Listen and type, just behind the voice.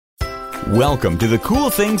Welcome to the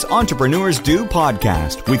Cool Things Entrepreneurs Do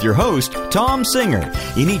podcast with your host, Tom Singer.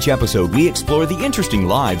 In each episode, we explore the interesting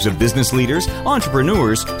lives of business leaders,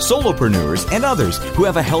 entrepreneurs, solopreneurs, and others who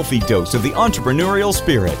have a healthy dose of the entrepreneurial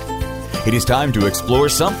spirit. It is time to explore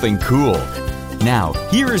something cool. Now,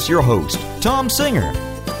 here is your host, Tom Singer.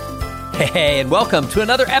 Hey, and welcome to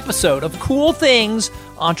another episode of Cool Things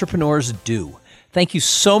Entrepreneurs Do. Thank you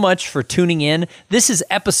so much for tuning in. This is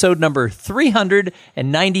episode number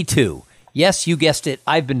 392. Yes, you guessed it.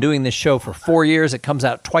 I've been doing this show for 4 years. It comes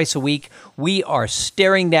out twice a week. We are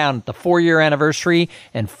staring down at the 4-year anniversary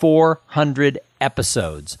and 400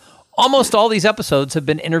 episodes. Almost all these episodes have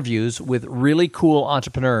been interviews with really cool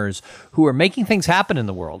entrepreneurs who are making things happen in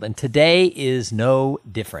the world, and today is no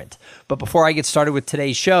different. But before I get started with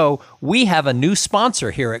today's show, we have a new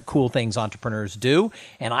sponsor here at Cool Things Entrepreneurs Do,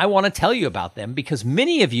 and I want to tell you about them because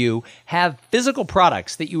many of you have physical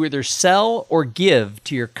products that you either sell or give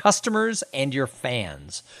to your customers and your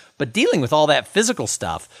fans. But dealing with all that physical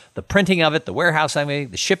stuff, the printing of it, the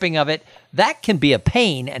warehousing, the shipping of it, that can be a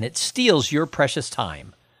pain and it steals your precious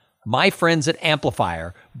time. My friends at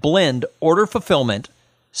Amplifier blend order fulfillment,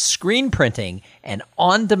 screen printing, and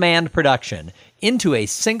on-demand production into a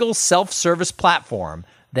single self-service platform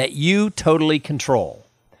that you totally control.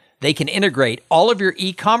 They can integrate all of your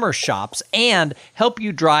e-commerce shops and help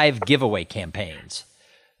you drive giveaway campaigns.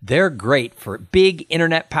 They're great for big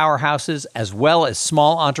internet powerhouses as well as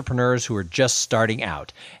small entrepreneurs who are just starting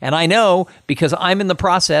out. And I know because I'm in the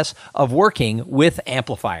process of working with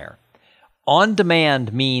Amplifier.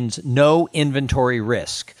 On-demand means no inventory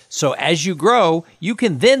risk. So as you grow, you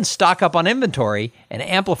can then stock up on inventory, and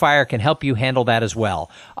Amplifier can help you handle that as well.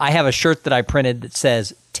 I have a shirt that I printed that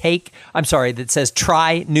says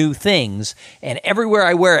try new things, and everywhere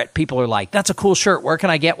I wear it, people are like, that's a cool shirt, where can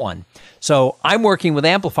I get one? So I'm working with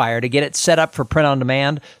Amplifier to get it set up for print on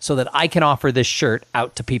demand so that I can offer this shirt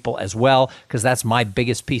out to people as well, because that's my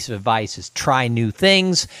biggest piece of advice is try new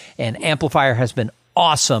things, and Amplifier has been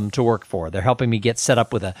awesome to work for. They're helping me get set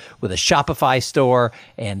up with a Shopify store,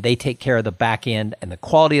 and they take care of the back end and the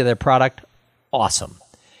quality of their product. Awesome.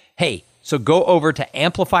 Hey, so go over to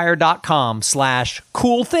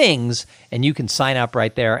amplifier.com/coolthings and you can sign up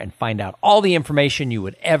right there and find out all the information you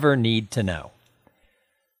would ever need to know.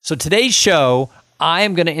 So today's show, I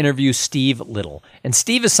am going to interview Steve Little. And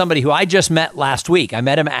Steve is somebody who I just met last week. I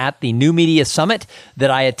met him at the New Media Summit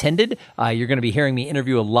that I attended. You're going to be hearing me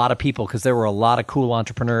interview a lot of people because there were a lot of cool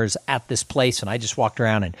entrepreneurs at this place. And I just walked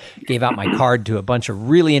around and gave out my card to a bunch of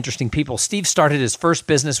really interesting people. Steve started his first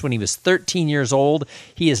business when he was 13 years old.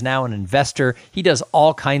 He is now an investor. He does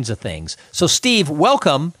all kinds of things. So Steve,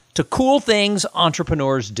 welcome to Cool Things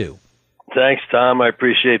Entrepreneurs Do. Thanks, Tom. I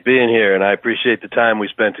appreciate being here, and I appreciate the time we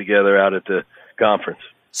spent together out at the conference.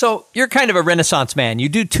 So you're kind of a Renaissance man. You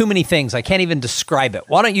do too many things. I can't even describe it.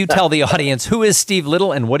 Why don't you tell the audience who is Steve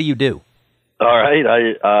Little and what do you do? All right,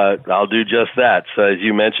 I'll do just that. So as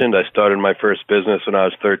you mentioned, I started my first business when I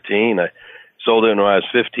was 13. I sold it when I was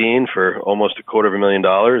 15 for almost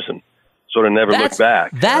 $250,000 and sort of never looked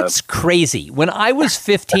back. That's crazy. When I was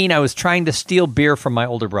 15, I was trying to steal beer from my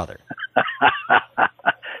older brother.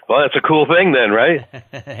 Well, that's a cool thing then, right?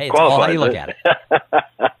 Hey, it's all how you look at it.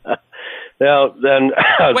 Now, then...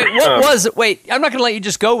 Wait, I'm not going to let you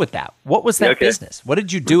just go with that. What was that business? What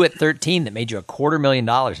did you do at 13 that made you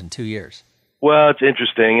 $250,000 in 2 years? Well, it's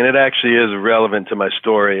interesting, and it actually is relevant to my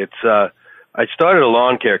story. It's I started a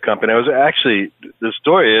lawn care company. The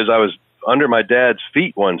story is I was under my dad's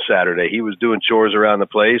feet one Saturday. He was doing chores around the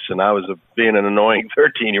place, and I was being an annoying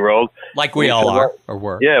 13-year-old. Like we all are, or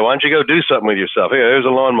were. Yeah, why don't you go do something with yourself? Here, there's a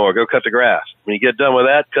lawnmower. Go cut the grass. When you get done with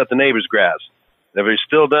that, cut the neighbor's grass. If you're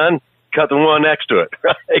still done, cut the one next to it,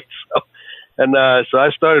 right? So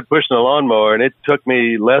I started pushing the lawnmower, and it took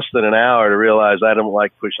me less than an hour to realize I don't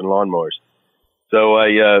like pushing lawnmowers. So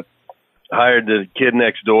I hired the kid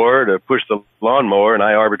next door to push the lawnmower, and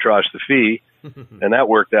I arbitraged the fee, and that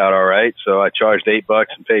worked out all right. So I charged $8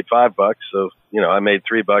 and paid $5. So, I made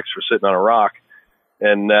 $3 for sitting on a rock,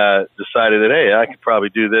 and decided that, hey, I could probably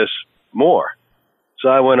do this more. So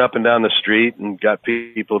I went up and down the street and got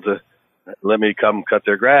people to let me come cut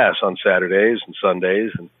their grass on Saturdays and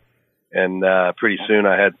Sundays. And pretty soon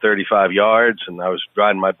I had 35 yards, and I was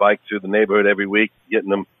riding my bike through the neighborhood every week,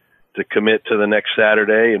 getting them to commit to the next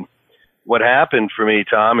Saturday. And what happened for me,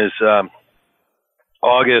 Tom, is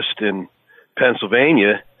August in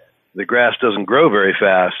Pennsylvania, the grass doesn't grow very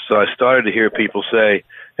fast. So I started to hear people say,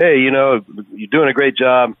 hey, you're doing a great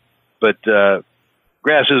job, but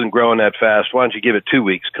grass isn't growing that fast. Why don't you give it 2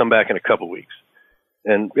 weeks? Come back in a couple weeks.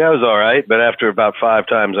 And that was all right. But after about 5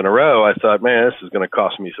 times in a row, I thought, man, this is going to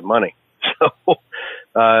cost me some money. So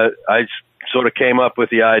I sort of came up with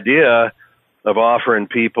the idea of offering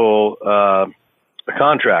people a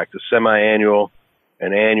contract, a semi-annual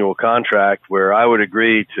and annual contract, where I would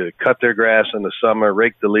agree to cut their grass in the summer,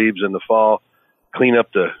 rake the leaves in the fall,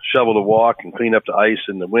 shovel the walk, and clean up the ice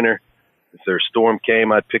in the winter. If there's a storm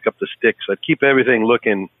came, I'd pick up the sticks. I'd keep everything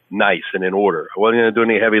looking nice and in order. I wasn't going to do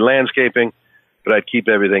any heavy landscaping, but I'd keep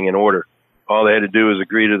everything in order. All they had to do was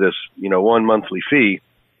agree to this, 1 monthly fee.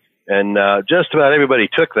 And just about everybody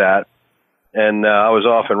took that. And I was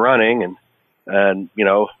off and running, and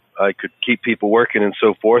I could keep people working and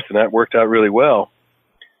so forth, and that worked out really well.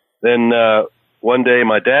 Then one day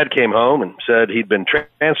my dad came home and said he'd been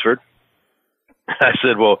transferred. I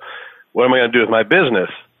said, well, what am I going to do with my business?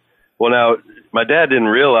 Well, now, my dad didn't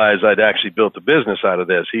realize I'd actually built a business out of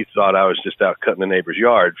this. He thought I was just out cutting the neighbor's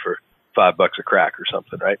yard for $5 a crack or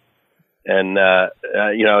something, right? And,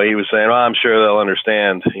 he was saying, well, I'm sure they'll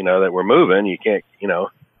understand, that we're moving. You can't,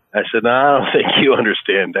 I said, no, I don't think you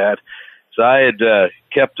understand, Dad. So I had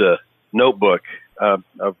kept a notebook. I'll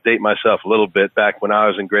date myself a little bit. Back when I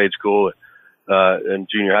was in grade school and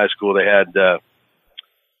junior high school, they had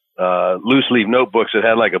loose leaf notebooks that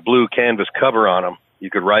had like a blue canvas cover on them. You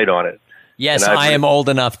could write on it. Yes, I am old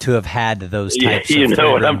enough to have had those types of you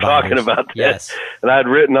know what I'm talking about. Yes. And I'd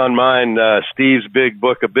written on mine Steve's Big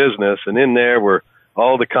Book of Business, and in there were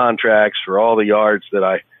all the contracts for all the yards that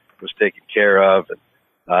I was taking care of. And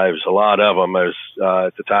it was a lot of them.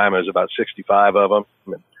 At the time, it was about 65 of them.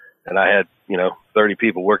 And I had, 30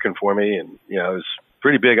 people working for me, and, it was a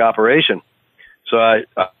pretty big operation. So I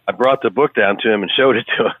brought the book down to him and showed it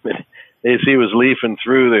to him. And as he was leafing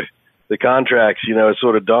through the contracts, it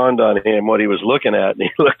sort of dawned on him what he was looking at. And he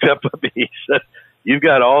looked up at me. He said, "You've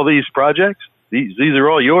got all these projects? These are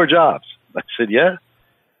all your jobs." I said, "Yeah."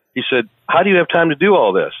 He said, "How do you have time to do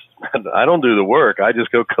all this?" "I don't do the work. I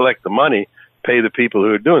just go collect the money, pay the people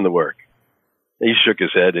who are doing the work." He shook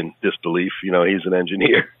his head in disbelief. He's an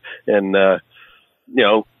engineer. And,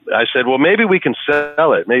 I said, "Well, maybe we can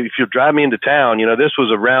sell it. Maybe if you'll drive me into town." This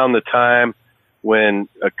was around the time when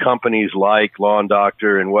companies like Lawn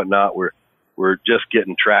Doctor and whatnot were just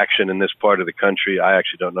getting traction in this part of the country. I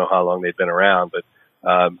actually don't know how long they've been around, but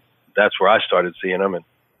that's where I started seeing them. And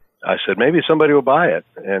I said, maybe somebody will buy it.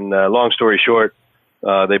 And long story short,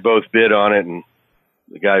 they both bid on it, and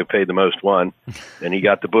the guy who paid the most won, and he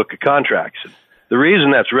got the book of contracts. The reason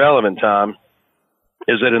that's relevant, Tom,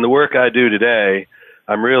 is that in the work I do today,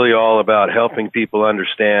 I'm really all about helping people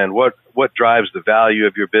understand what drives the value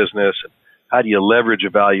of your business, and how do you leverage a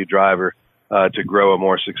value driver to grow a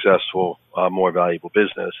more successful, more valuable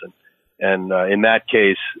business. And in that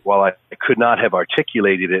case, while I could not have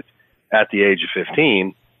articulated it at the age of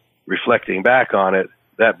 15, reflecting back on it,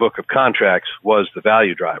 that book of contracts was the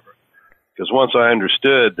value driver. Because once I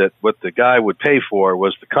understood that what the guy would pay for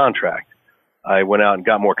was the contract, I went out and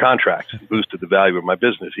got more contracts and boosted the value of my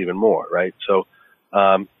business even more, right? So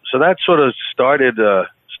that sort of started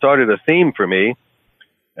a theme for me,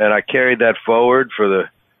 and I carried that forward for the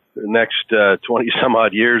next 20 some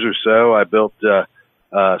odd years or so. I built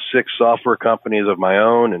 6 software companies of my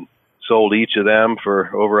own and sold each of them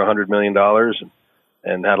for over $100 million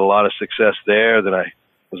and had a lot of success there. Then I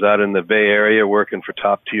was out in the Bay Area working for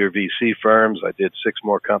top tier VC firms. I did 6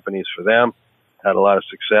 more companies for them, had a lot of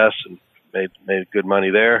success and made good money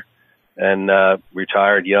there, and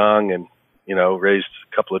retired young and, raised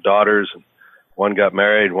a couple of daughters, and one got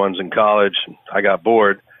married, one's in college, and I got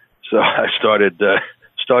bored. So I started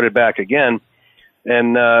back again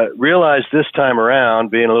and realized this time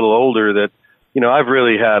around, being a little older, that, I've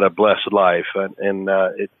really had a blessed life. And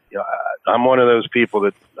I'm one of those people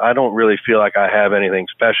that I don't really feel like I have anything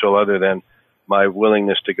special other than my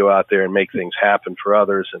willingness to go out there and make things happen for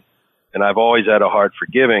others. And I've always had a heart for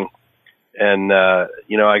giving. And,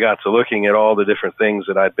 I got to looking at all the different things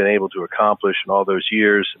that I'd been able to accomplish in all those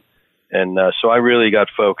years. And so I really got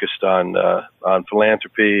focused on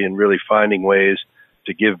philanthropy and really finding ways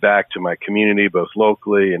to give back to my community, both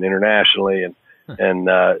locally and internationally. And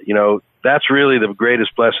that's really the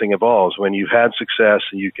greatest blessing of all, is when you've had success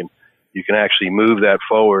and you can actually move that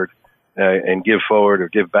forward and give forward or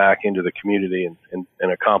give back into the community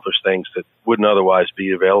and accomplish things that wouldn't otherwise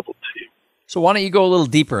be available to you. So why don't you go a little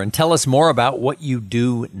deeper and tell us more about what you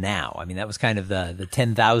do now? I mean, that was kind of the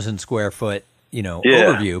 10,000 square foot,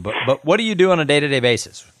 overview, but what do you do on a day-to-day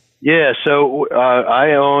basis? Yeah. So,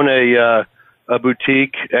 I own a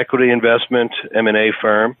boutique equity investment M&A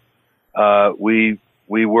firm. We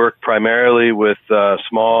work primarily with,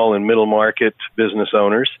 small and middle market business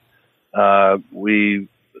owners. We,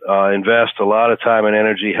 invest a lot of time and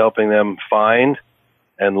energy helping them find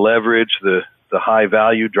and leverage the the high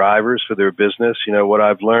value drivers for their business. What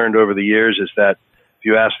I've learned over the years is that if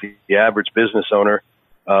you ask the average business owner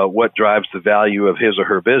what drives the value of his or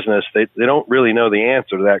her business, they don't really know the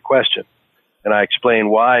answer to that question. And I explain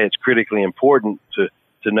why it's critically important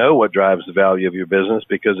to know what drives the value of your business,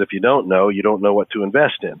 because if you don't know what to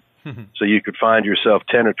invest in. So you could find yourself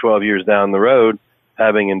 10 or 12 years down the road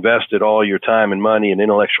having invested all your time and money in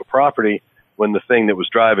intellectual property when the thing that was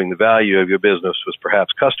driving the value of your business was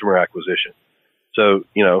perhaps customer acquisition. So,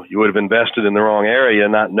 you would have invested in the wrong area,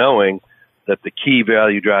 not knowing that the key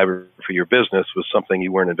value driver for your business was something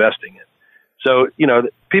you weren't investing in. So,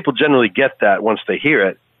 people generally get that once they hear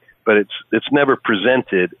it, but it's never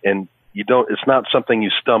presented, and it's not something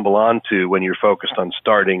you stumble onto when you're focused on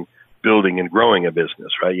starting, building, and growing a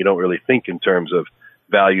business, right? You don't really think in terms of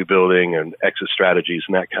value building and exit strategies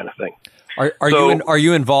and that kind of thing. Are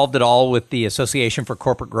you involved at all with the Association for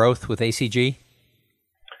Corporate Growth with ACG?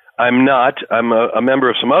 I'm not. I'm a member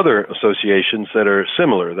of some other associations that are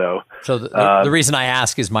similar, though. So the reason I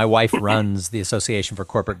ask is my wife runs the Association for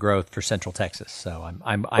Corporate Growth for Central Texas. So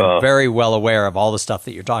I'm very well aware of all the stuff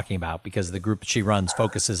that you're talking about, because the group that she runs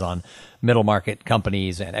focuses on middle market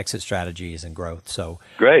companies and exit strategies and growth. So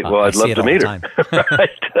great. Well, I'd love to meet her. Right.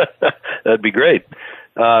 That'd be great.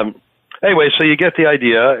 Anyway, so you get the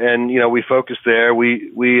idea, and we focus there.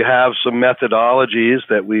 We have some methodologies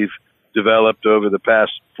that we've developed over the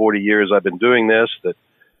past 40 years I've been doing this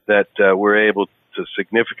that we're able to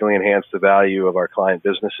significantly enhance the value of our client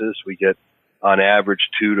businesses. We get on average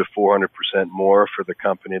 200 to 400% more for the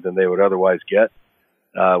company than they would otherwise get.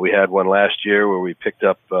 We had one last year where we picked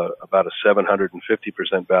up about a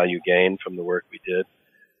 750% value gain from the work we did.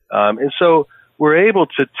 And so we're able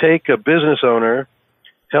to take a business owner,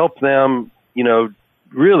 help them,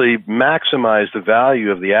 really maximize the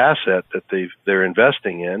value of the asset that they're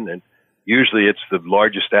investing in. And usually it's the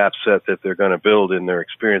largest asset that they're going to build in their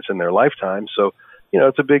experience in their lifetime. So,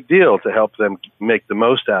 it's a big deal to help them make the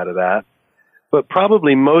most out of that. But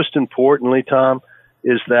probably most importantly, Tom,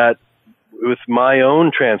 is that with my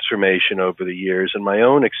own transformation over the years and my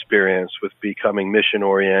own experience with becoming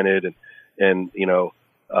mission-oriented and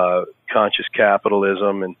conscious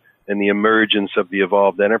capitalism and the emergence of the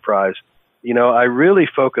evolved enterprise, I really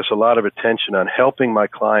focus a lot of attention on helping my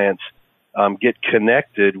clients get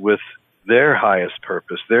connected with their highest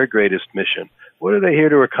purpose, their greatest mission. What are they here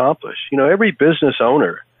to accomplish? Every business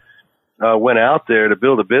owner went out there to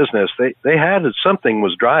build a business. They had something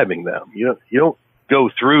was driving them. You don't go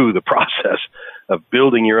through the process of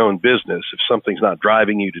building your own business if something's not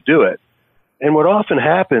driving you to do it. And what often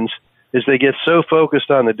happens is they get so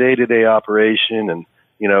focused on the day-to-day operation and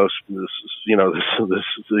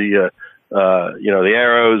the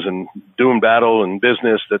arrows and doing battle and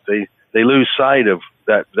business that they lose sight of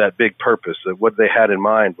that big purpose of what they had in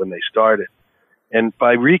mind when they started. And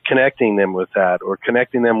by reconnecting them with that or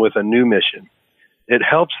connecting them with a new mission, it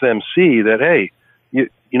helps them see that, hey,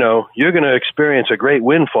 you're going to experience a great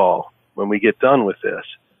windfall when we get done with this.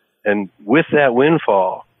 And with that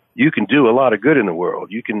windfall, you can do a lot of good in the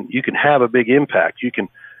world. You can have a big impact. You can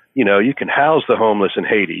house the homeless in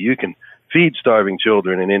Haiti. You can feed starving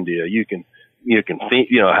children in India. You can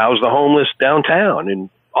house the homeless downtown in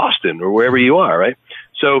Austin or wherever you are, right?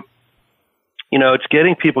 So, it's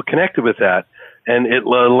getting people connected with that, and it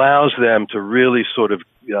allows them to really sort of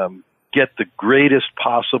have the greatest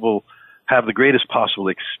possible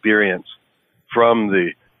experience from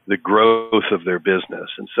the growth of their business.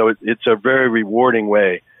 And so it's a very rewarding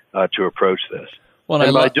way to approach this. Well,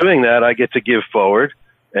 and by doing that, I get to give forward,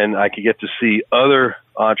 and I can get to see other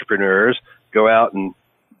entrepreneurs go out and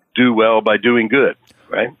do well by doing good,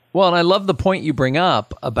 right? Well, and I love the point you bring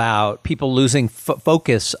up about people losing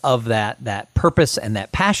focus of that purpose and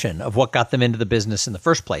that passion of what got them into the business in the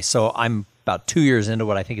first place. So I'm about 2 years into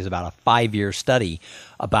what I think is about a 5-year study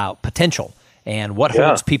about potential and what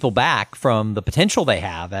holds people back from the potential they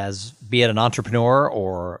have as, be it an entrepreneur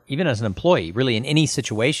or even as an employee, really in any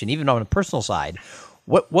situation, even on a personal side.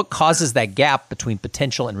 What causes that gap between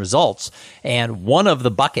potential and results? And one of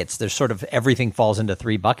the buckets, there's sort of everything falls into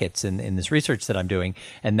 3 buckets in this research that I'm doing,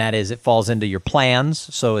 and that is it falls into your plans,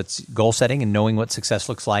 so it's goal setting and knowing what success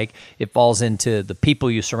looks like. It falls into the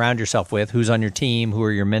people you surround yourself with, who's on your team, who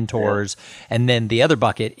are your mentors, and then the other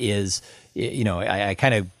bucket is, I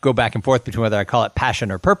kind of go back and forth between whether I call it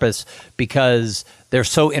passion or purpose because they're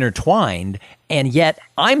so intertwined, and yet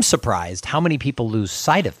I'm surprised how many people lose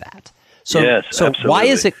sight of that. So why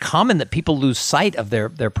is it common that people lose sight of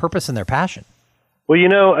their purpose and their passion? Well,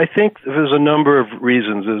 I think there's a number of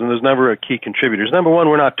reasons, and there's a number of key contributors. Number one,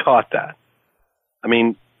 we're not taught that. I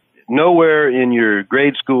mean, nowhere in your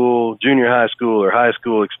grade school, junior high school, or high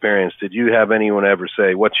school experience did you have anyone ever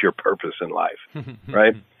say, "What's your purpose in life?"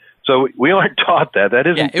 Right? So we aren't taught that. That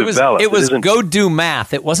isn't developed. It was go do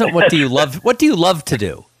math. It wasn't what do you love. What do you love to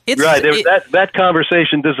do? That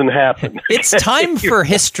conversation doesn't happen. It's time for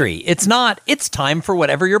history. It's not. It's time for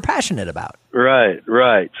whatever you're passionate about. Right.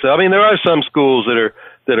 So I mean, there are some schools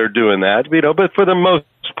that are doing that, but for the most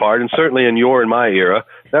part, and certainly in your and my era,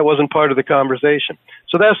 that wasn't part of the conversation.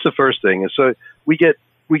 So that's the first thing. And so we get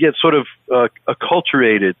sort of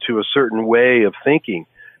acculturated to a certain way of thinking,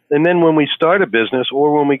 and then when we start a business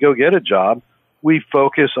or when we go get a job, we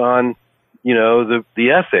focus on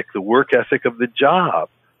the ethic, the work ethic of the job.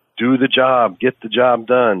 Do the job, get the job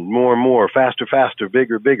done, more and more, faster,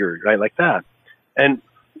 bigger, right, like that. And,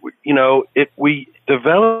 we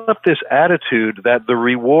develop this attitude that the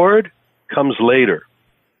reward comes later.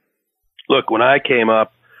 Look, when I came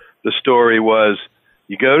up, the story was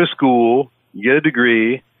you go to school, you get a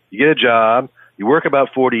degree, you get a job, you work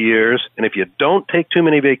about 40 years, and if you don't take too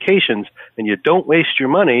many vacations and you don't waste your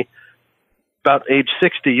money, about age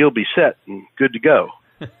 60, you'll be set and good to go.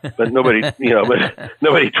 But nobody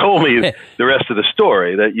told me the rest of the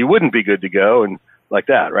story, that you wouldn't be good to go and like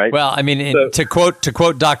that, right? Well, I mean, to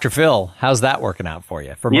quote Dr. Phil, how's that working out for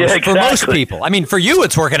you? For most people. I mean, for you,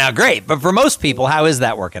 it's working out great, but for most people, how is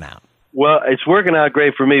that working out? Well, it's working out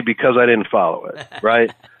great for me because I didn't follow it,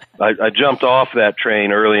 right? I jumped off that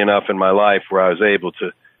train early enough in my life where I was able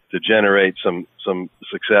to generate some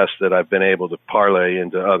success that I've been able to parlay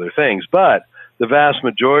into other things. But the vast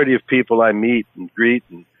majority of people I meet and greet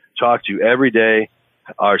and talk to every day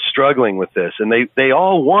are struggling with this, and they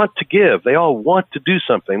all want to give. They all want to do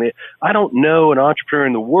something. I don't know an entrepreneur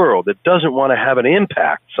in the world that doesn't want to have an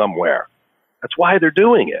impact somewhere. That's why they're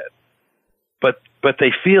doing it. But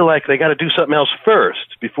they feel like they got to do something else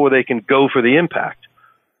first before they can go for the impact.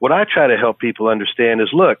 What I try to help people understand is,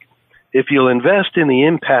 look, if you'll invest in the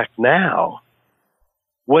impact now,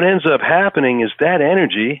 what ends up happening is that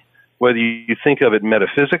energy, whether you think of it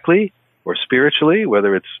metaphysically or spiritually,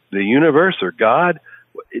 whether it's the universe or God,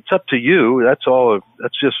 it's up to you.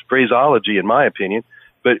 That's just phraseology in my opinion.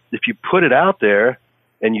 But if you put it out there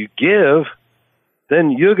and you give,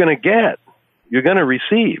 then you're going to get. You're going to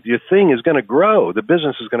receive. Your thing is going to grow. The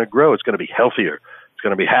business is going to grow. It's going to be healthier. It's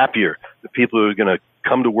going to be happier. The people who are going to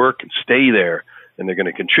come to work and stay there, and they're going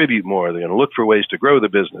to contribute more. They're going to look for ways to grow the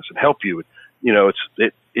business and help you.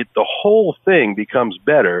 The whole thing becomes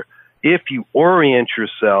better if you orient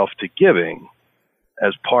yourself to giving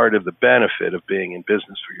as part of the benefit of being in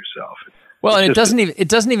business for yourself. Well, and it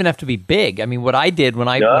doesn't even have to be big. I mean, what I did when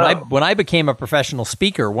I became a professional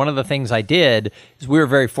speaker, one of the things I did is we were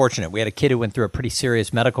very fortunate. We had a kid who went through a pretty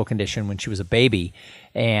serious medical condition when she was a baby,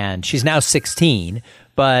 and she's now 16.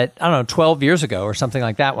 But I don't know, 12 years ago or something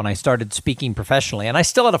like that, when I started speaking professionally, and I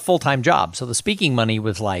still had a full-time job, so the speaking money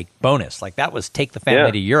was like bonus, like that was take the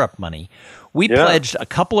family to Europe money. We pledged a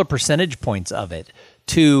couple of percentage points of it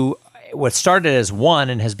to what started as one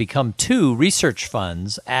and has become two research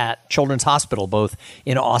funds at Children's Hospital, both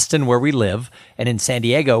in Austin, where we live, and in San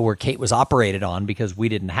Diego, where Kate was operated on because we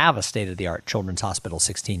didn't have a state-of-the-art Children's Hospital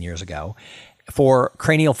 16 years ago, for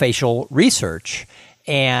craniofacial research.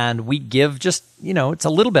 And we give just, it's a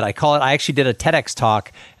little bit. I actually did a TEDx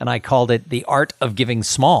talk, and I called it The Art of Giving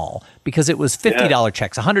Small, because it was $50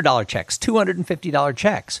 checks, $100 checks, $250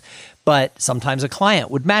 checks. But sometimes a client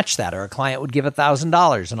would match that, or a client would give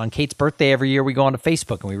 $1,000. And on Kate's birthday every year, we go onto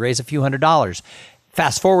Facebook and we raise a few $100s.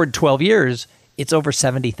 Fast forward 12 years, it's over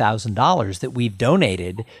 $70,000 that we've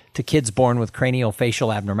donated to kids born with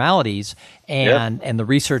craniofacial abnormalities, and the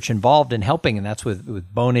research involved in helping. And that's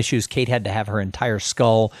with bone issues. Kate had to have her entire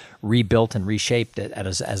skull rebuilt and reshaped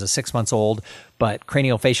as a 6 months old. But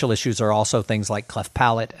craniofacial issues are also things like cleft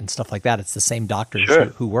palate and stuff like that. It's the same doctors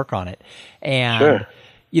who work on it. And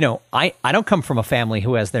I don't come from a family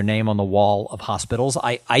who has their name on the wall of hospitals.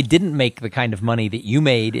 I didn't make the kind of money that you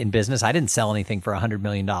made in business. I didn't sell anything for $100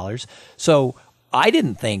 million. So I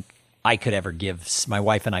didn't think I could ever my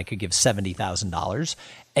wife and I could give $70,000.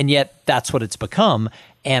 And yet that's what it's become.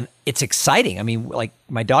 And it's exciting. I mean, like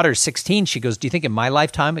my daughter's 16. She goes, do you think in my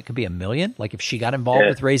lifetime it could be $1 million? Like if she got involved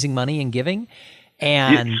with raising money and giving?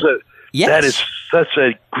 And that is such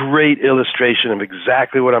a great illustration of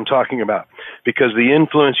exactly what I'm talking about, because the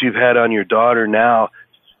influence you've had on your daughter now,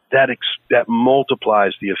 that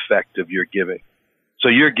multiplies the effect of your giving. So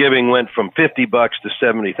your giving went from $50 to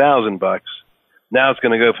 $70,000. Now it's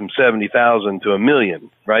going to go from 70,000 to $1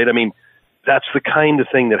 million, right? I mean, that's the kind of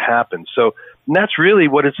thing that happens. So that's really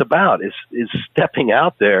what it's about, is stepping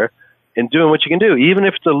out there and doing what you can do, even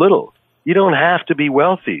if it's a little. You don't have to be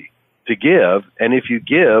wealthy to give, and if you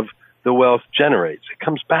give, the wealth generates. It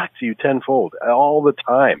comes back to you tenfold all the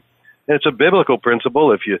time. And it's a biblical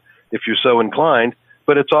principle if you're so inclined,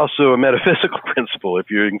 but it's also a metaphysical principle if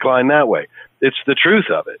you're inclined that way. It's the truth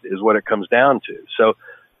of it is what it comes down to. So,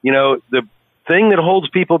 the thing that holds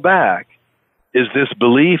people back is this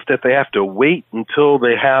belief that they have to wait until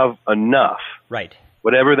they have enough. Right.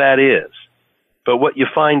 Whatever that is. But what you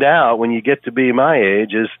find out when you get to be my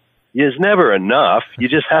age is never enough. You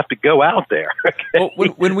just have to go out there. Okay? Well,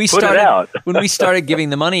 when we started giving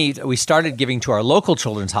the money, we started giving to our local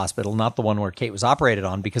children's hospital, not the one where Kate was operated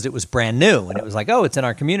on, because it was brand new and it was like, oh, it's in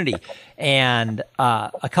our community. And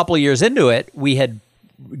a couple of years into it, we had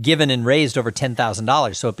given and raised over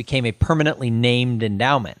 $10,000. So it became a permanently named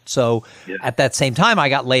endowment. So at that same time, I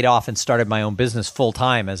got laid off and started my own business full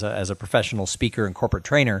time as a professional speaker and corporate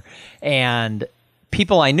trainer. And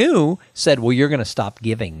people I knew said, well, you're going to stop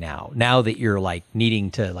giving now that you're like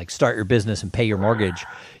needing to like start your business and pay your mortgage,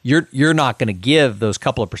 you're not going to give those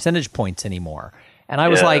couple of percentage points anymore. And I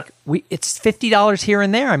was like, it's $50 here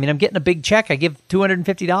and there. I mean, I'm getting a big check. I give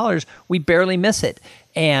 $250. We barely miss it.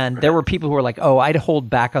 And there were people who were like, oh, I'd hold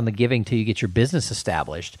back on the giving till you get your business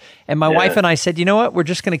established. And my wife and I said, you know what? We're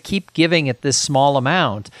just going to keep giving at this small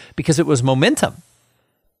amount because it was momentum.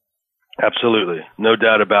 Absolutely. No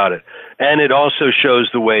doubt about it. And it also shows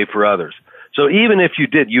the way for others. So even if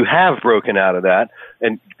you have broken out of that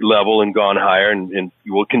and level and gone higher, and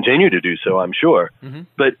you will continue to do so, I'm sure. Mm-hmm.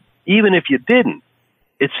 But even if you didn't,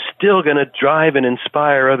 it's still going to drive and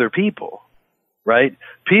inspire other people, right?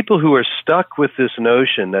 People who are stuck with this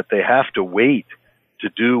notion that they have to wait to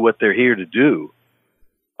do what they're here to do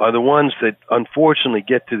are the ones that unfortunately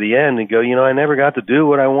get to the end and go, I never got to do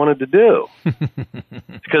what I wanted to do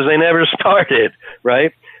because they never started,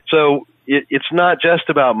 right? So it's not just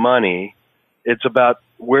about money. It's about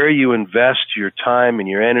where you invest your time and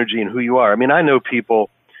your energy and who you are. I mean, I know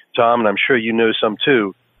people, Tom, and I'm sure you know some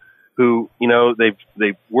too, who,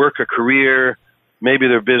 they work a career, maybe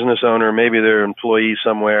they're a business owner, maybe they're an employee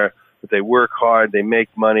somewhere, but they work hard, they make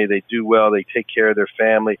money, they do well, they take care of their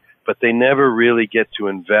family, but they never really get to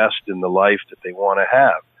invest in the life that they want to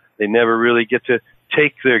have. They never really get to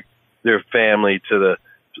take their family to the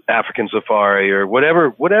African safari or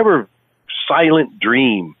whatever silent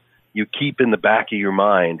dream you keep in the back of your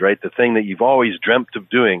mind, right? The thing that you've always dreamt of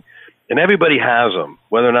doing. And everybody has them.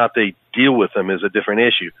 Whether or not they deal with them is a different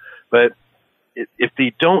issue. But if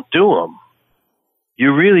they don't do them,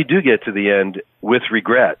 you really do get to the end with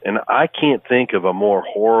regret. And I can't think of a more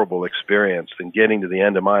horrible experience than getting to the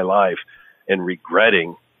end of my life and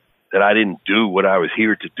regretting that I didn't do what I was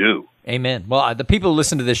here to do. Amen. Well, the people who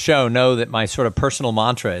listen to this show know that my sort of personal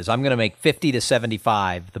mantra is I'm going to make 50 to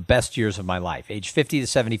 75 the best years of my life. Age 50 to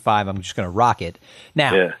 75, I'm just going to rock it.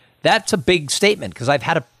 Now, that's a big statement because I've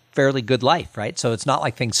had a fairly good life, right? So it's not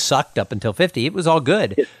like things sucked up until 50. It was all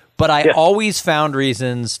good. But I always found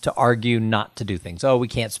reasons to argue not to do things. Oh, we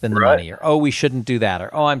can't spend the money, or oh, we shouldn't do that,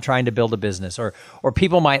 or oh, I'm trying to build a business, or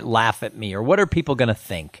people might laugh at me, or what are people going to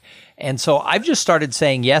think? And so I've just started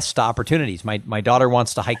saying yes to opportunities. My daughter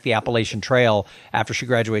wants to hike the Appalachian Trail after she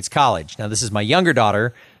graduates college. Now, this is my younger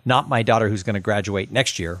daughter, not my daughter who's going to graduate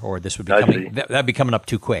next year, or this would be that'd be coming up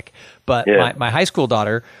too quick. But my high school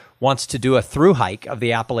daughter wants to do a through hike of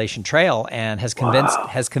the Appalachian Trail and has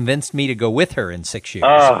convinced me to go with her in 6 years.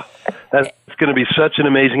 Oh, that's going to be such an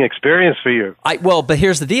amazing experience for you. But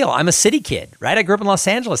here's the deal. I'm a city kid, right? I grew up in Los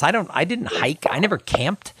Angeles. I didn't hike. I never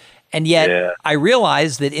camped. And yet I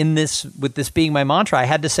realized that with this being my mantra, I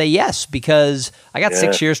had to say yes because I got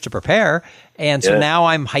 6 years to prepare. And so now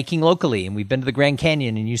I'm hiking locally, and we've been to the Grand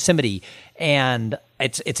Canyon and Yosemite, and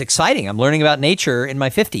it's exciting. I'm learning about nature in my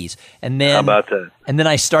 50s. And then, how about that? And then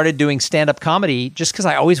I started doing stand-up comedy just because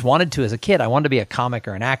I always wanted to as a kid. I wanted to be a comic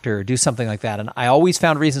or an actor or do something like that. And I always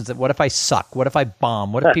found reasons that what if I suck? What if I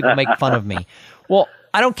bomb? What if people make fun of me? Well,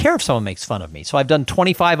 I don't care if someone makes fun of me. So I've done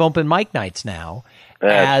 25 open mic nights now.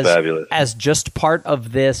 That's fabulous. As just part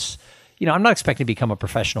of this, I'm not expecting to become a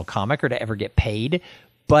professional comic or to ever get paid,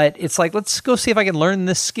 but it's like, let's go see if I can learn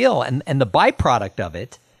this skill. And the byproduct of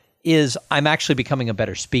it is I'm actually becoming a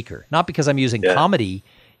better speaker, not because I'm using comedy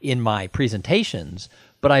in my presentations,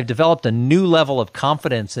 but I've developed a new level of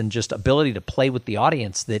confidence and just ability to play with the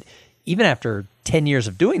audience that even after 10 years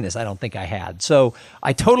of doing this, I don't think I had. So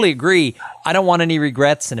I totally agree. I don't want any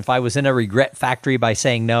regrets. And if I was in a regret factory by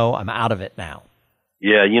saying no, I'm out of it now.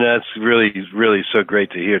 Yeah, it's really, really so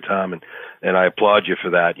great to hear, Tom, and I applaud you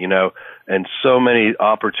for that, and so many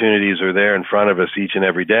opportunities are there in front of us each and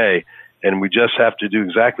every day, and we just have to do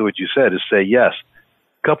exactly what you said, is say yes.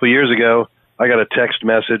 A couple of years ago, I got a text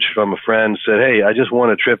message from a friend said, hey, I just won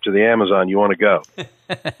a trip to the Amazon. You want to go?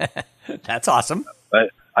 That's awesome.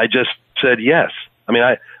 I just said yes. I mean,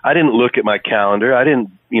 I didn't look at my calendar. I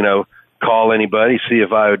didn't, call anybody, see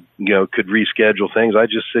if I would, could reschedule things. I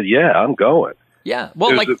just said, yeah, I'm going. Yeah.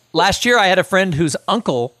 Well, last year I had a friend whose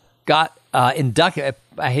uncle got inducted.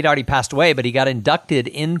 He'd already passed away, but he got inducted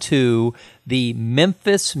into the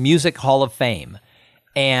Memphis Music Hall of Fame.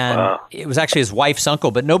 And it was actually his wife's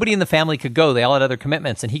uncle, but nobody in the family could go. They all had other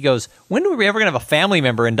commitments. And he goes, when are we ever going to have a family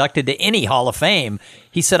member inducted to any Hall of Fame?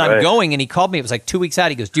 He said, I'm going. And he called me. It was like 2 weeks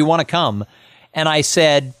out. He goes, do you want to come? And I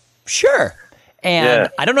said, sure. And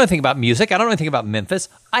I don't know anything about music. I don't know anything about Memphis.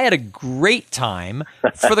 I had a great time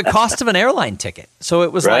for the cost of an airline ticket. So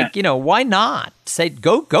it was like, why not? Say,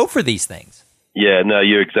 go for these things. Yeah, no,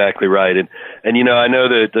 you're exactly right. And I know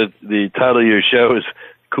that the title of your show is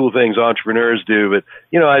Cool Things Entrepreneurs Do, but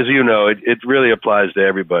as you know, it really applies to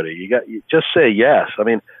everybody. You just say yes. I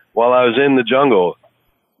mean, while I was in the jungle,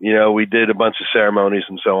 we did a bunch of ceremonies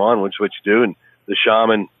and so on, which is what you do. And the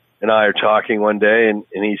shaman and I are talking one day, and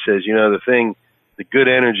he says, the good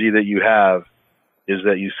energy that you have is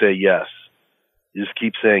that you say yes. You just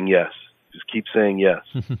keep saying yes. Just keep saying yes.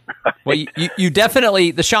 Well, you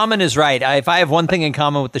definitely, the shaman is right. If I have one thing in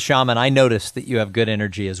common with the shaman, I noticed that you have good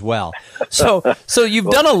energy as well. So you've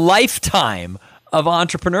done a lifetime of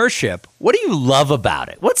entrepreneurship. What do you love about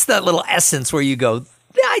it? What's that little essence where you go,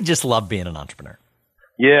 I just love being an entrepreneur?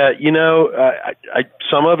 Yeah, I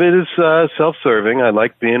some of it is self-serving. I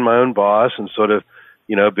like being my own boss and sort of,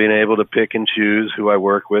 being able to pick and choose who I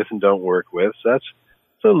work with and don't work with. So it's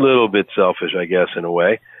a little bit selfish, I guess, in a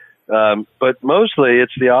way. But mostly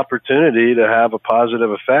it's the opportunity to have a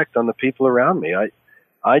positive effect on the people around me.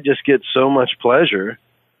 I just get so much pleasure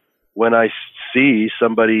when I see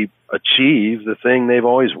somebody achieve the thing they've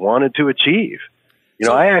always wanted to achieve.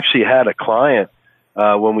 I actually had a client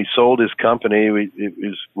when we sold his company.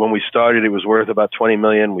 When we started, it was worth about $20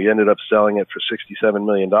 million. We ended up selling it for $67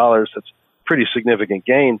 million. That's pretty significant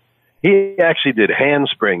gain. He actually did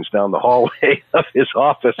handsprings down the hallway of his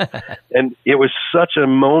office. And it was such a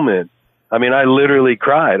moment. I mean, I literally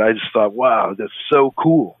cried. I just thought, wow, that's so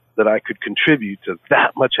cool that I could contribute to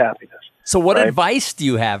that much happiness. So what advice do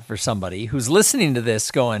you have for somebody who's listening to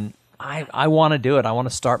this going, I want to do it. I want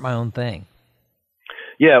to start my own thing?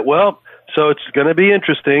 Yeah, well, so it's going to be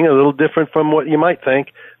interesting, a little different from what you might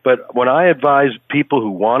think. But when I advise people who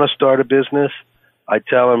want to start a business, I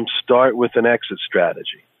tell them start with an exit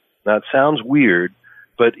strategy. Now, it sounds weird,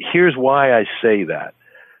 but here's why I say that.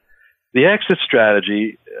 The exit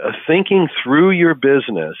strategy, thinking through your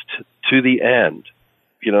business to the end,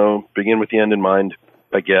 begin with the end in mind,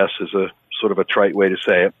 I guess, is a sort of a trite way to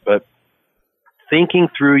say it, but thinking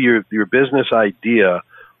through your business idea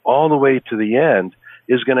all the way to the end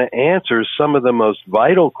is going to answer some of the most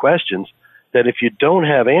vital questions that if you don't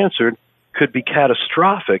have answered could be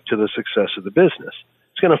catastrophic to the success of the business.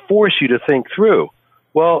 It's going to force you to think through,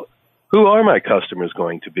 well, who are my customers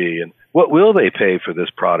going to be, and what will they pay for this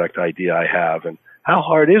product idea I have, and how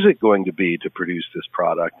hard is it going to be to produce this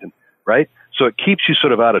product, and right? So it keeps you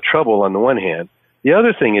sort of out of trouble on the one hand. The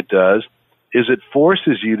other thing it does is it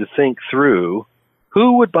forces you to think through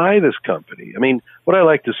who would buy this company. I mean, what I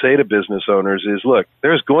like to say to business owners is, look,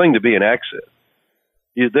 there's going to be an exit.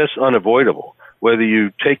 That's unavoidable. Whether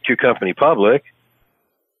you take your company public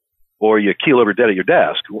or you keel over dead at your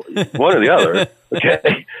desk, one or the other,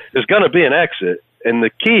 okay, there's going to be an exit. And the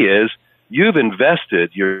key is you've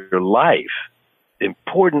invested your life,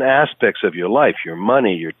 important aspects of your life, your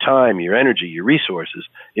money, your time, your energy, your resources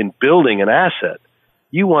in building an asset.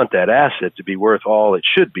 You want that asset to be worth all it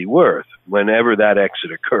should be worth whenever that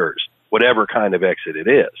exit occurs, whatever kind of exit it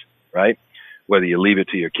is, right? Whether you leave it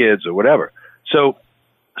to your kids or whatever. So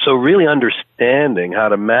really understanding how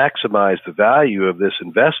to maximize the value of this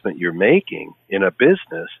investment you're making in a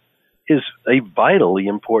business is a vitally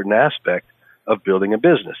important aspect of building a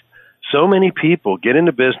business. So many people get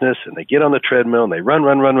into business and they get on the treadmill and they run,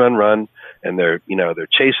 and they're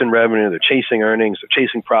chasing revenue, they're chasing earnings, they're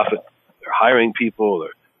chasing profit, they're hiring people, they're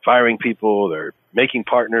firing people, they're making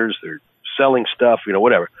partners, they're selling stuff,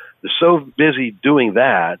 whatever. They're so busy doing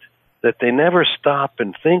that they never stop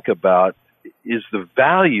and think about, is the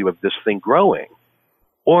value of this thing growing?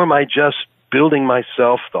 Or am I just building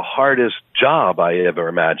myself the hardest job I ever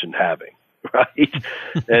imagined having, right?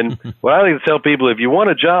 And what I like to tell people, if you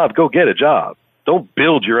want a job, go get a job. Don't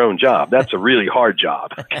build your own job. That's a really hard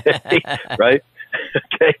job, okay? Right?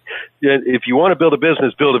 Okay. If you want to build a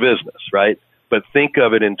business, right? But think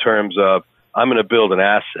of it in terms of, I'm going to build an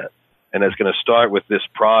asset, and it's going to start with this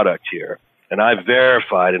product here. And I've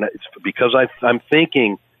verified, and it's because I'm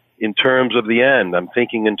thinking in terms of the end. I'm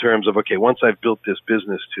thinking in terms of, okay, once I've built this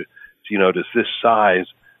business to this size,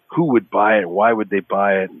 who would buy it? Why would they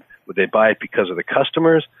buy it? Would they buy it because of the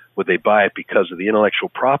customers? Would they buy it because of the intellectual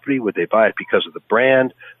property? Would they buy it because of the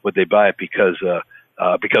brand? Would they buy it because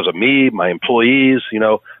of me, my employees?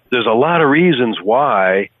 There's a lot of reasons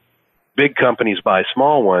why big companies buy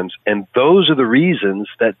small ones, and those are the reasons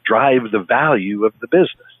that drive the value of the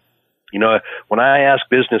business. When I ask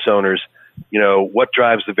business owners, what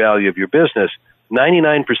drives the value of your business,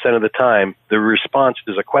 99% of the time, the response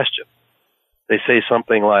is a question. They say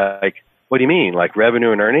something like, what do you mean? Like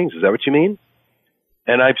revenue and earnings? Is that what you mean?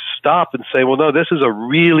 And I stop and say, well, no, this is a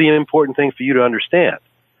really important thing for you to understand.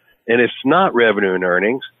 And it's not revenue and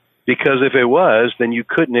earnings, because if it was, then you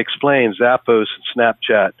couldn't explain Zappos and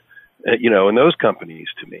Snapchat, and those companies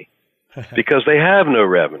to me, because they have no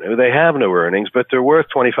revenue, they have no earnings, but they're worth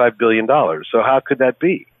 $25 billion. So how could that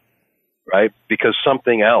be? Right? Because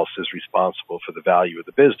something else is responsible for the value of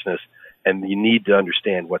the business, and you need to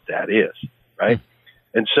understand what that is, right?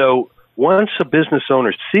 And so once a business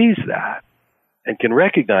owner sees that and can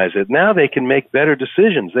recognize it, now they can make better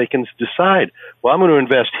decisions. They can decide, well, I'm going to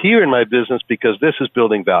invest here in my business because this is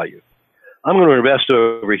building value. I'm going to invest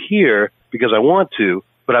over here because I want to,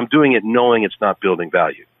 but I'm doing it knowing it's not building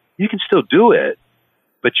value. You can still do it,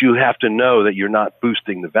 but you have to know that you're not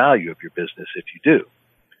boosting the value of your business if you do,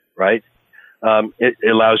 right? It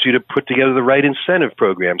allows you to put together the right incentive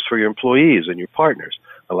programs for your employees and your partners.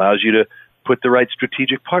 Allows you to put the right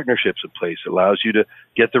strategic partnerships in place. Allows you to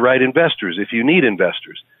get the right investors if you need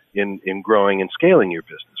investors in growing and scaling your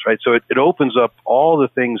business, right? So it opens up all the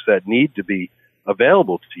things that need to be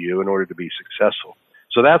available to you in order to be successful.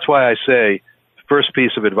 So that's why I say the first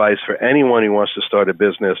piece of advice for anyone who wants to start a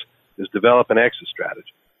business is develop an exit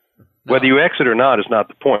strategy. No. Whether you exit or not is not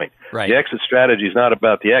the point. Right. The exit strategy is not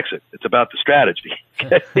about the exit. It's about the strategy.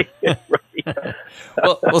 Right.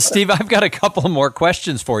 Well, Steve, I've got a couple more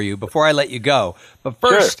questions for you before I let you go. But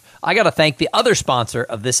first, sure, I got to thank the other sponsor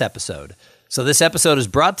of this episode. So this episode is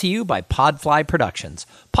brought to you by Podfly Productions.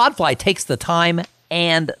 Podfly takes the time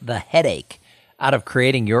and the headache out of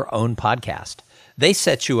creating your own podcast. They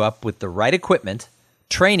set you up with the right equipment,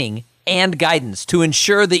 training, and guidance to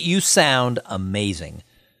ensure that you sound amazing.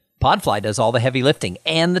 Podfly does all the heavy lifting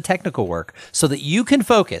and the technical work so that you can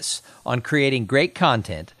focus on creating great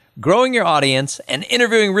content, growing your audience, and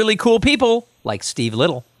interviewing really cool people like Steve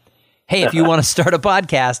Little. Hey, if you want to start a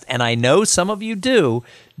podcast, and I know some of you do,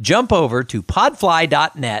 jump over to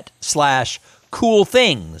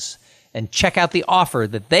podfly.net/coolthings and check out the offer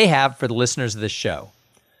that they have for the listeners of this show.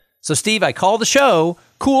 So, Steve, I call the show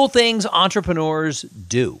Cool Things Entrepreneurs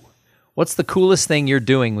Do. What's the coolest thing you're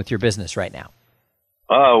doing with your business right now?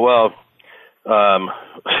 Oh, well,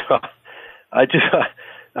 I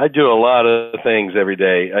do a lot of things every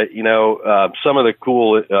day. Some of the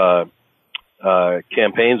cool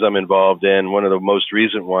campaigns I'm involved in, one of the most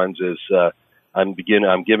recent ones is I'm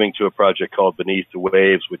giving to a project called Beneath the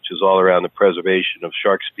Waves, which is all around the preservation of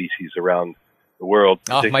shark species around the world.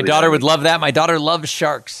 Oh, my daughter would love that. My daughter loves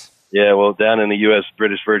sharks. Yeah, well, down in the U.S.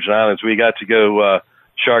 British Virgin Islands, we got to go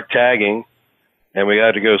shark tagging. And we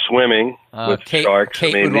got to go swimming with sharks.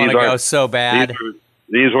 Kate would want to go so bad.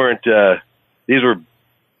 These were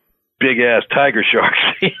big ass tiger sharks,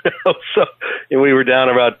 So and we were down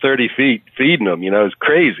about 30 feet feeding them. It was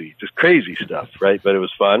crazy, just crazy stuff, right? But it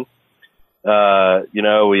was fun.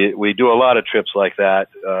 We do a lot of trips like that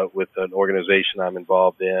with an organization I'm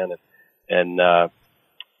involved in, and other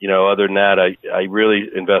than that, I really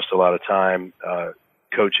invest a lot of time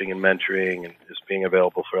coaching and mentoring and just being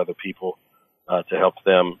available for other people. To help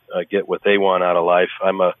them get what they want out of life.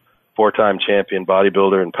 I'm a 4-time champion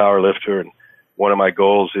bodybuilder and power lifter, and one of my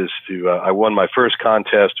goals is I won my first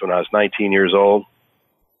contest when I was 19 years old,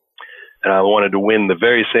 and I wanted to win the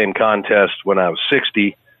very same contest when I was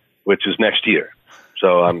 60, which is next year.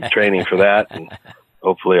 So I'm training for that, and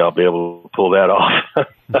hopefully I'll be able to pull that off.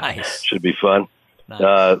 Nice. Should be fun.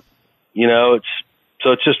 Nice.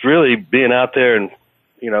 It's just really being out there and,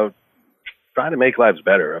 trying to make lives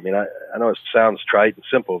better. I mean, I know it sounds trite and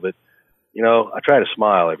simple, but, I try to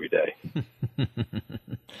smile every day.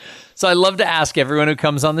 So I love to ask everyone who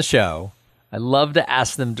comes on the show, I love to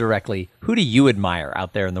ask them directly, who do you admire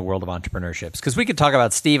out there in the world of entrepreneurship? Because we could talk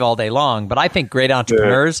about Steve all day long, but I think great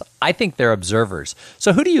entrepreneurs, I think they're observers.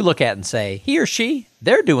 So who do you look at and say, he or she,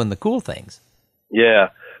 they're doing the cool things? Yeah.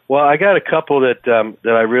 Well, I got a couple that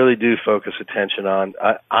I really do focus attention on.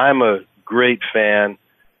 I'm a great fan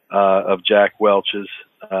of Jack Welch's.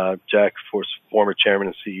 Jack, former chairman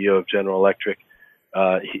and CEO of General Electric.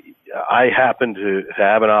 I happened to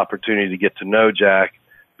have an opportunity to get to know Jack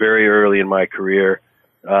very early in my career.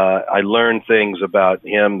 I learned things about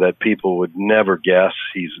him that people would never guess.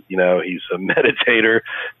 He's a meditator.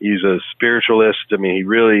 He's a spiritualist. I mean, he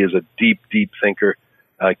really is a deep, deep thinker,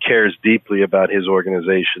 cares deeply about his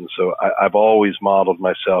organization. So I've always modeled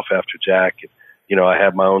myself after Jack. I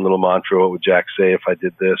have my own little mantra. What would Jack say if I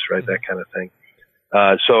did this, right? That kind of thing.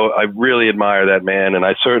 So I really admire that man. And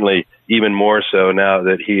I certainly, even more so now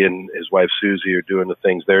that he and his wife, Susie, are doing the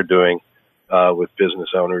things they're doing, with business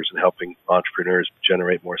owners and helping entrepreneurs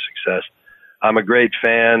generate more success. I'm a great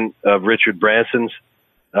fan of Richard Branson's.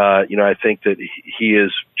 I think that he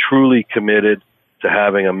is truly committed to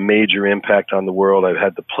having a major impact on the world. I've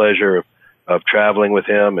had the pleasure of traveling with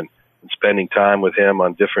him and spending time with him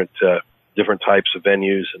on different types of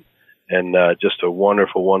venues, and just a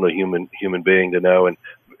wonderful human being to know, and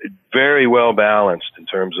very well balanced in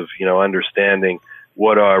terms of, understanding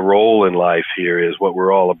what our role in life here is, what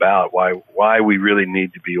we're all about, why we really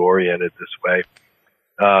need to be oriented this way.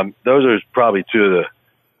 Those are probably two of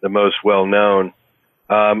the most well known.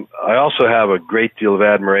 I also have a great deal of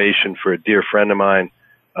admiration for a dear friend of mine,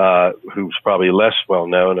 who's probably less well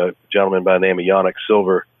known, a gentleman by the name of Yanik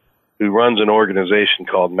Silver, who runs an organization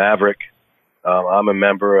called Maverick. I'm a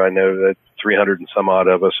member. I know that 300 and some odd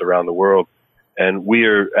of us around the world. And we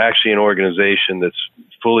are actually an organization that's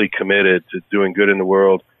fully committed to doing good in the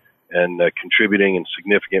world and contributing in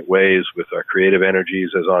significant ways with our creative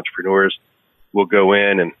energies as entrepreneurs. We'll go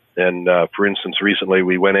in and for instance, recently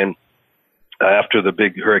we went in after the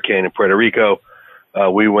big hurricane in Puerto Rico.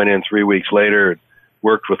 We went in 3 weeks later and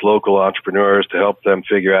worked with local entrepreneurs to help them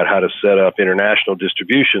figure out how to set up international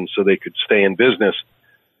distribution so they could stay in business,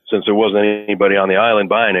 since there wasn't anybody on the island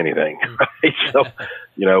buying anything, right? So,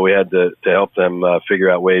 we had to help them figure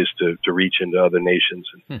out ways to reach into other nations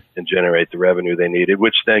and generate the revenue they needed,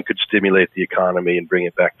 which then could stimulate the economy and bring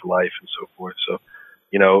it back to life and so forth. So,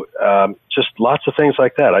 just lots of things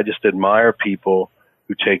like that. I just admire people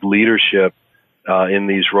who take leadership in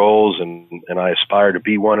these roles, and I aspire to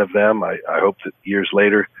be one of them. I hope that years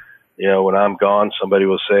later, when I'm gone, somebody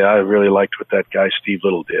will say, I really liked what that guy Steve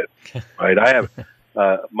Little did, right? I have...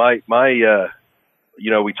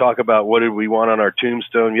 we talk about what did we want on our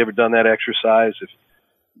tombstone. You ever done that exercise? If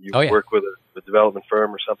you work with a development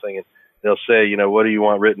firm or something, and they'll say, what do you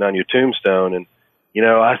want written on your tombstone? And,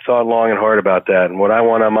 I thought long and hard about that. And what I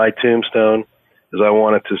want on my tombstone is I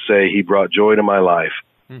wanted to say he brought joy to my life.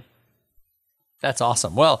 That's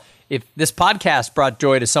awesome. Well, if this podcast brought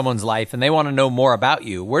joy to someone's life and they want to know more about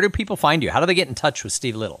you, where do people find you? How do they get in touch with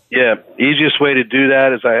Steve Little? Yeah, easiest way to do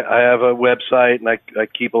that is I have a website, and I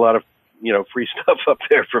keep a lot of free stuff up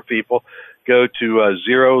there for people. Go to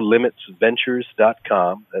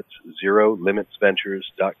ZeroLimitsVentures.com. That's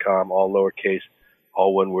ZeroLimitsVentures.com, all lowercase,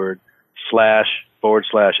 all one word, //access,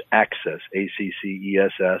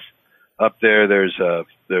 ACCESS. Up there, there's a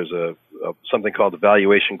something called the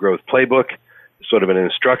Valuation Growth Playbook, sort of an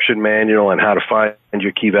instruction manual on how to find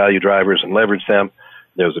your key value drivers and leverage them.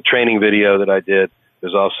 There's a training video that I did.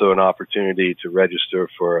 There's also an opportunity to register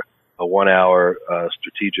for a 1-hour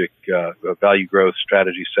strategic value growth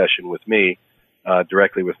strategy session with me,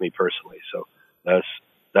 directly with me personally. So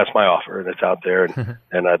that's my offer, and it's out there,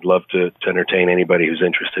 and I'd love to entertain anybody who's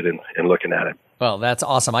interested in looking at it. Well, that's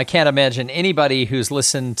awesome. I can't imagine anybody who's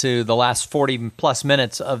listened to the last 40 plus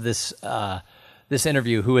minutes of this this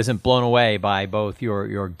interview who isn't blown away by both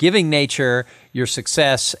your giving nature, your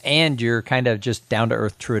success, and your kind of just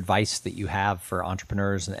down-to-earth true advice that you have for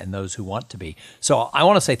entrepreneurs and those who want to be. So I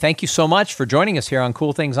want to say thank you so much for joining us here on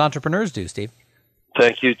Cool Things Entrepreneurs Do, Steve.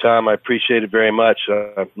 Thank you, Tom. I appreciate it very much.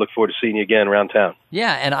 I look forward to seeing you again around town.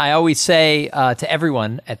 Yeah, and I always say to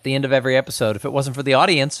everyone at the end of every episode, if it wasn't for the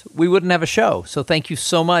audience, we wouldn't have a show. So thank you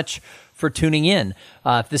so much for tuning in.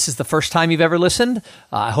 If this is the first time you've ever listened,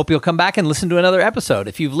 I hope you'll come back and listen to another episode.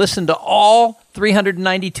 If you've listened to all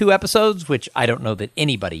 392 episodes, which I don't know that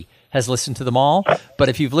anybody has listened to them all, but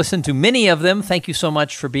if you've listened to many of them, thank you so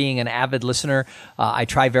much for being an avid listener. I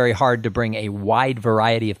try very hard to bring a wide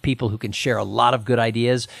variety of people who can share a lot of good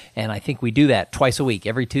ideas, and I think we do that twice a week,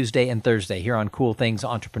 every Tuesday and Thursday here on Cool Things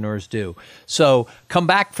Entrepreneurs Do. So come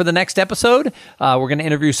back for the next episode. We're going to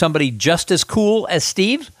interview somebody just as cool as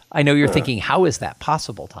Steve. I know you're thinking, how is that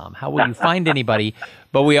possible, Tom? How will you find anybody?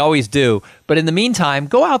 But we always do. But in the meantime,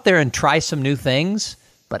 go out there and try some new things,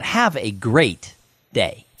 but have a great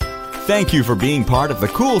day. Thank you for being part of the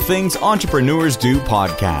Cool Things Entrepreneurs Do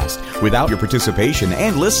podcast. Without your participation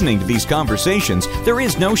and listening to these conversations, there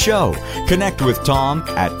is no show. Connect with Tom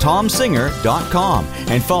at TomSinger.com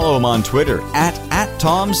and follow him on Twitter at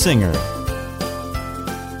TomSinger.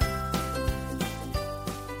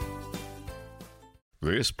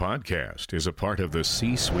 This podcast is a part of the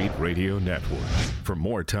C-Suite Radio Network. For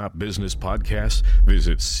more top business podcasts,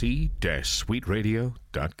 visit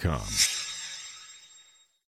c-suiteradio.com.